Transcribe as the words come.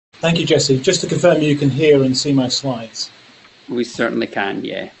Thank you, Jesse. Just to confirm, you can hear and see my slides. We certainly can,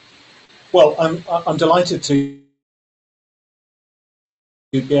 yeah. Well, I'm delighted to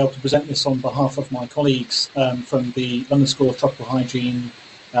be able to present this on behalf of my colleagues from the London School of Tropical Hygiene,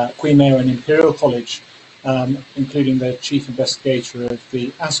 Queen Mary and Imperial College, including the chief investigator of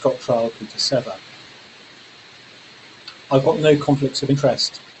the ASCOT trial, Peter Sever. I've got no conflicts of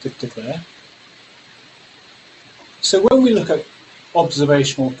interest to declare. So when we look at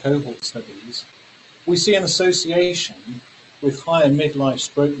observational cohort studies, we see an association with higher midlife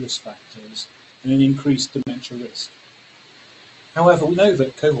stroke risk factors and an increased dementia risk. However, we know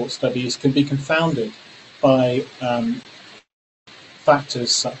that cohort studies can be confounded by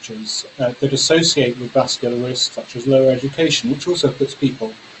factors such as that associate with vascular risk, such as lower education, which also puts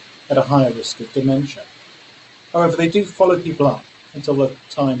people at a higher risk of dementia. However, they do follow people up until the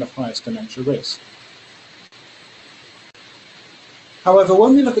time of highest dementia risk. However,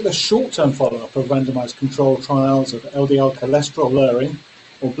 when we look at the short-term follow-up of randomized controlled trials of LDL cholesterol lowering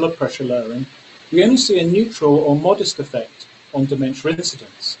or blood pressure lowering, we only see a neutral or modest effect on dementia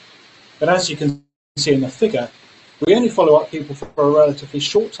incidence. But as you can see in the figure, we only follow up people for a relatively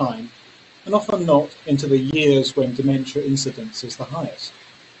short time, and often not into the years when dementia incidence is the highest.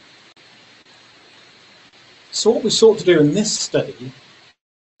 So what we sought to do in this study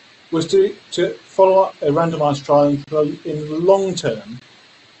was to follow up a randomized trial in the long term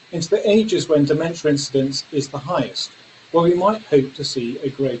into the ages when dementia incidence is the highest, where we might hope to see a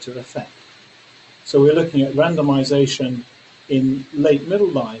greater effect. So we're looking at randomization in late middle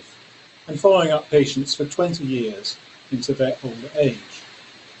life and following up patients for 20 years into their older age.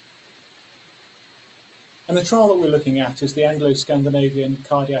 And the trial that we're looking at is the Anglo-Scandinavian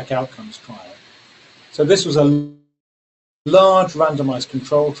Cardiac Outcomes Trial. So this was a large randomized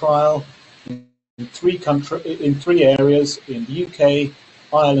control trial in three areas in the UK,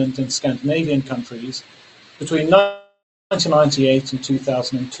 Ireland and Scandinavian countries between 1998 and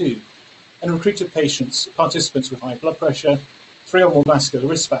 2002, and recruited participants with high blood pressure, 3 or more vascular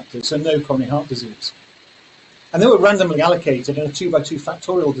risk factors, and no coronary heart disease. And they were randomly allocated in a 2x2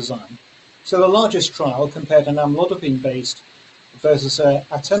 factorial design. So the largest trial compared an amlodipine-based versus an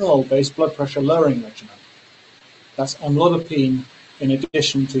atenolol-based blood pressure lowering regimen. That's amlodipine in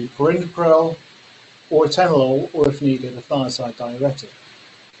addition to perindopril or atenolol, or if needed, a thiazide diuretic.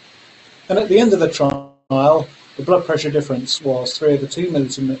 And at the end of the trial, the blood pressure difference was 3 over 2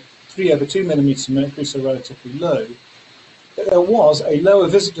 millimeters of mercury, so relatively low. But there was a lower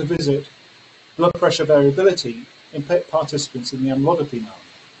visit-to-visit blood pressure variability in participants in the amlodipine arm,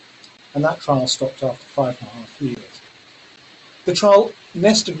 and that trial stopped after 5.5 years. The trial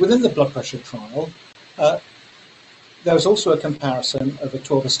nested within the blood pressure trial. There was also a comparison of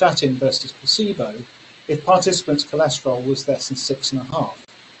atorvastatin versus placebo if participants' cholesterol was less than 6.5.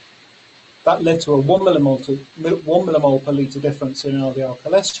 That led to a 1 millimole per litre difference in LDL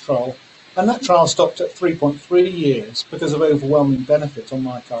cholesterol, and that trial stopped at 3.3 years because of overwhelming benefit on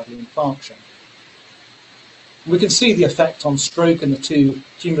myocardial infarction. We can see the effect on stroke in the two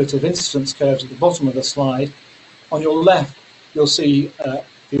cumulative incidence curves at the bottom of the slide. On your left, you'll see the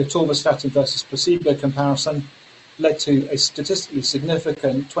atorvastatin versus placebo comparison led to a statistically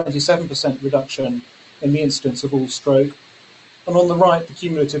significant 27% reduction in the incidence of all stroke. And on the right, the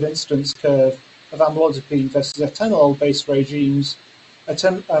cumulative incidence curve of amlodipine versus atenolol-based regimes,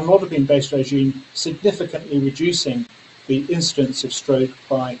 amlodipine-based regime significantly reducing the incidence of stroke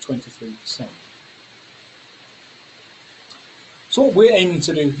by 23%. So what we're aiming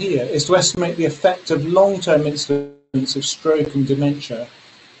to do here is to estimate the effect of long-term incidence of stroke and dementia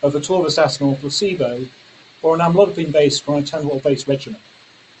of atorvastatin or placebo, or an amlodipine-based or atenolol-based regimen.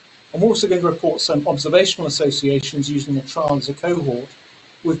 And we're also going to report some observational associations using the trial as a cohort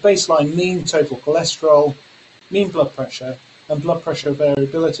with baseline mean total cholesterol, mean blood pressure, and blood pressure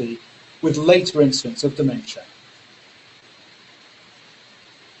variability with later incidence of dementia.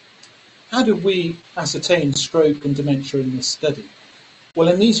 How did we ascertain stroke and dementia in this study? Well,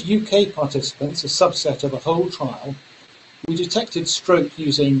 in these UK participants, a subset of a whole trial, we detected stroke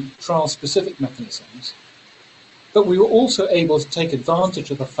using trial-specific mechanisms, but we were also able to take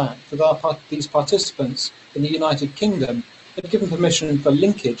advantage of the fact that these participants in the United Kingdom had given permission for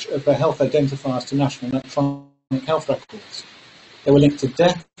linkage of their health identifiers to national electronic health records. They were linked to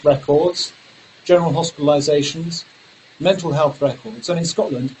death records, general hospitalisations, mental health records, and in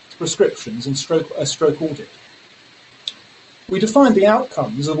Scotland, prescriptions and a stroke audit. We defined the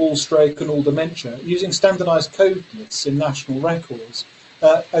outcomes of all stroke and all dementia using standardised code lists in national records,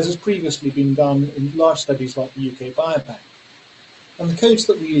 as has previously been done in large studies like the UK Biobank. And the codes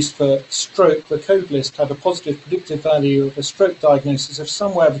that we used for stroke, the code list had a positive predictive value of a stroke diagnosis of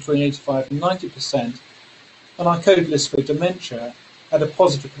somewhere between 85 and 90%, and our code list for dementia had a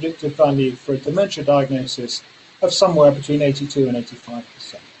positive predictive value for a dementia diagnosis of somewhere between 82 and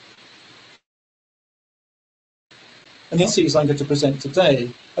 85%. And the analyses I'm going to present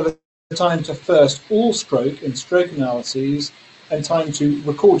today are the time to first all stroke in stroke analyses and time to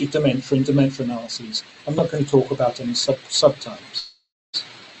recorded dementia in dementia analyses. I'm not going to talk about any subtimes.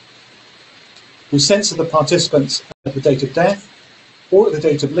 We censor the participants at the date of death, or at the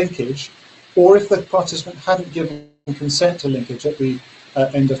date of linkage, or if the participant hadn't given consent to linkage at the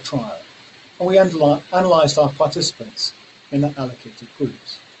end of trial. And we analysed our participants in the allocated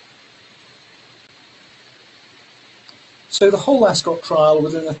groups. So the whole ASCOT trial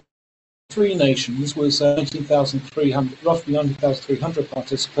within the 3 nations was 19,300, roughly 19,300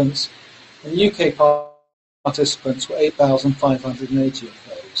 participants, and UK participants were 8,580 of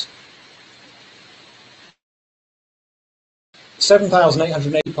those.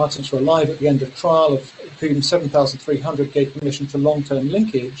 7,880 participants were alive at the end of trial, of whom 7,300 gave permission to long-term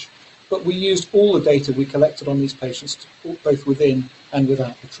linkage, but we used all the data we collected on these patients, both within and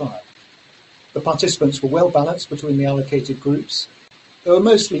without the trial. The participants were well balanced between the allocated groups. They were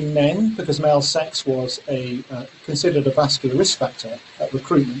mostly men, because male sex was considered a vascular risk factor at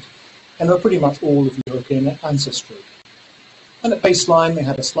recruitment, and they were pretty much all of European ancestry. And at baseline, they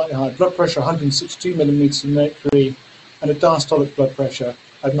had a slightly higher blood pressure, 162 millimeters of mercury, and a diastolic blood pressure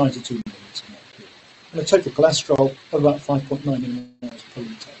of 92 millimeters of mercury, and a total cholesterol of about 5.9 millimoles per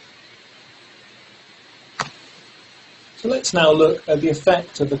litre. So let's now look at the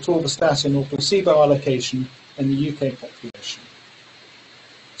effect of atorvastatin or placebo allocation in the UK population.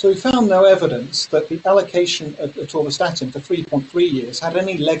 So we found no evidence that the allocation of atorvastatin for 3.3 years had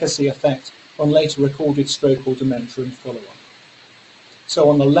any legacy effect on later recorded stroke or dementia in follow-up. So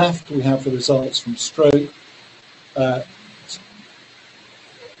on the left, we have the results from stroke. Can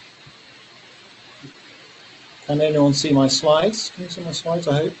anyone see my slides? Can you see my slides,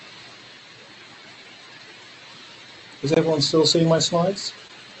 I hope? Is everyone still seeing my slides?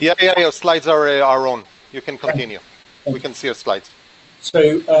 Yeah, your slides are on. You can continue. We can see your slides.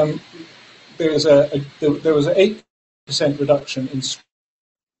 So there was an 8% reduction in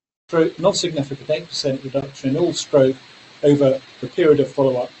stroke, not significant, 8% reduction in all stroke over the period of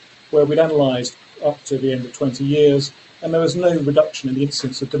follow-up, where we'd analysed up to the end of 20 years, and there was no reduction in the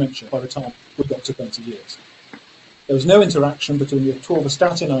incidence of dementia by the time we got to 20 years. There was no interaction between the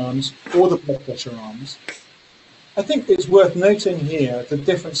atorvastatin arms or the blood pressure arms. I think it's worth noting here the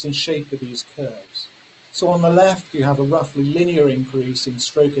difference in shape of these curves. So on the left, you have a roughly linear increase in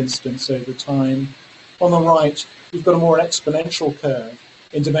stroke incidence over time. On the right, you've got a more exponential curve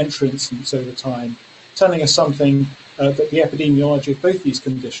in dementia incidence over time, telling us something that the epidemiology of both these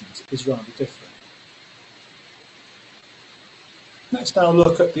conditions is rather different. Let's now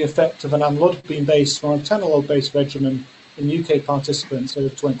look at the effect of an amlodipine-based or atenolol-based regimen in UK participants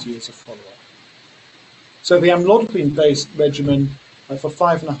over 20 years of follow-up. So the amlodipine-based regimen for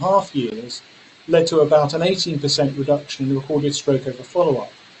 5.5 years led to about an 18% reduction in recorded stroke over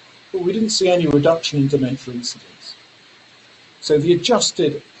follow-up, but we didn't see any reduction in dementia incidence. So the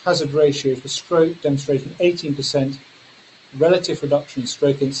adjusted hazard ratio for stroke demonstrated an 18% relative reduction in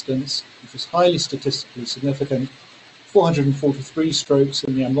stroke incidence, which was highly statistically significant, 443 strokes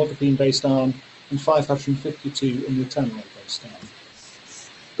in the amlodipine-based arm and 552 in the atenolol-based arm.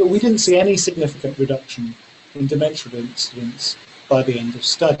 But we didn't see any significant reduction in dementia incidence by the end of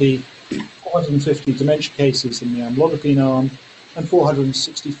study, 450 dementia cases in the amlodipine arm and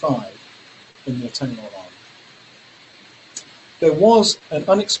 465 in the atenolol arm. There was an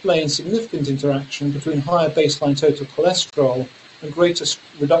unexplained significant interaction between higher baseline total cholesterol and greater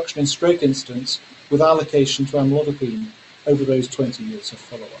reduction in stroke incidence with allocation to amlodipine over those 20 years of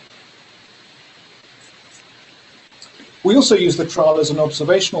follow-up. We also used the trial as an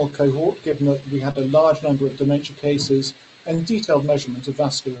observational cohort, given that we had a large number of dementia cases and detailed measurement of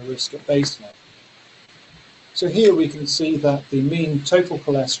vascular risk at baseline. So here we can see that the mean total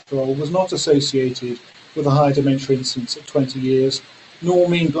cholesterol was not associated with a higher dementia incidence at 20 years, nor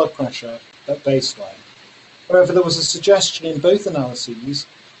mean blood pressure at baseline. However, there was a suggestion in both analyses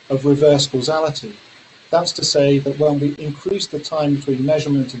of reverse causality. That's to say that when we increased the time between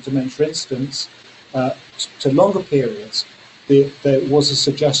measurement and dementia incidence to longer periods, there was a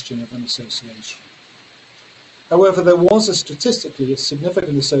suggestion of an association. However, there was a statistically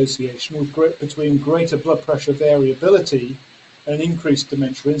significant association between greater blood pressure variability and increased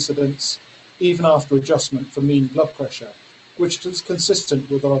dementia incidence, even after adjustment for mean blood pressure, which is consistent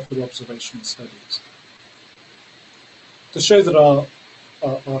with other observational studies. To show that our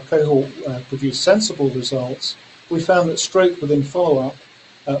cohort produced sensible results, we found that stroke within follow-up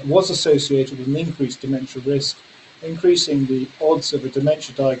was associated with an increased dementia risk, increasing the odds of a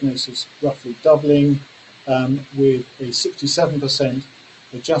dementia diagnosis roughly doubling, with a 67%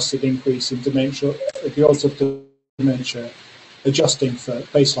 adjusted increase in dementia, the odds of dementia adjusting for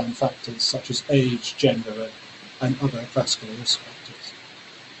baseline factors such as age, gender, and other vascular risk factors.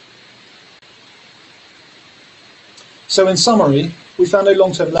 So in summary, we found a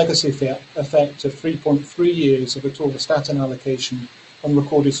long-term legacy effect of 3.3 years of atorvastatin allocation on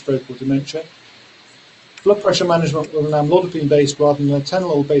recorded stroke or dementia. Blood pressure management with an amlodipine-based rather than a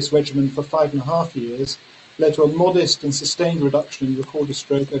atenolol-based regimen for 5.5 years led to a modest and sustained reduction in recorded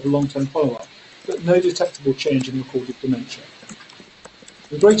stroke over long-term follow-up, but no detectable change in recorded dementia.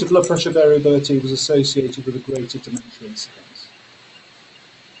 The greater blood pressure variability was associated with a greater dementia incidence.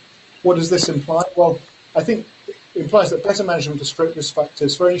 What does this imply? Well, I think it implies that better management of stroke risk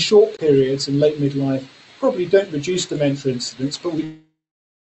factors for only short periods in late midlife probably don't reduce dementia incidence, but we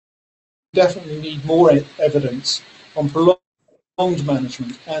definitely need more evidence on prolonged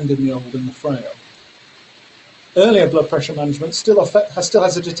management and in the old and the frail. Earlier blood pressure management still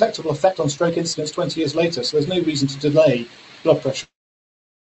has a detectable effect on stroke incidence 20 years later, so there's no reason to delay blood pressure.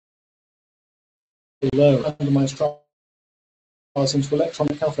 Low randomized trials into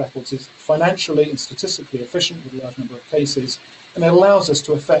electronic health records is financially and statistically efficient with a large number of cases, and it allows us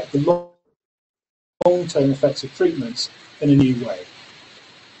to affect the long-term effects of treatments in a new way.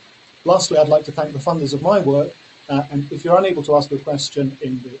 Lastly, I'd like to thank the funders of my work, and if you're unable to ask a question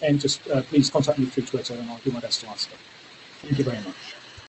in the end, just please contact me through Twitter and I'll do my best to answer. Thank you very much.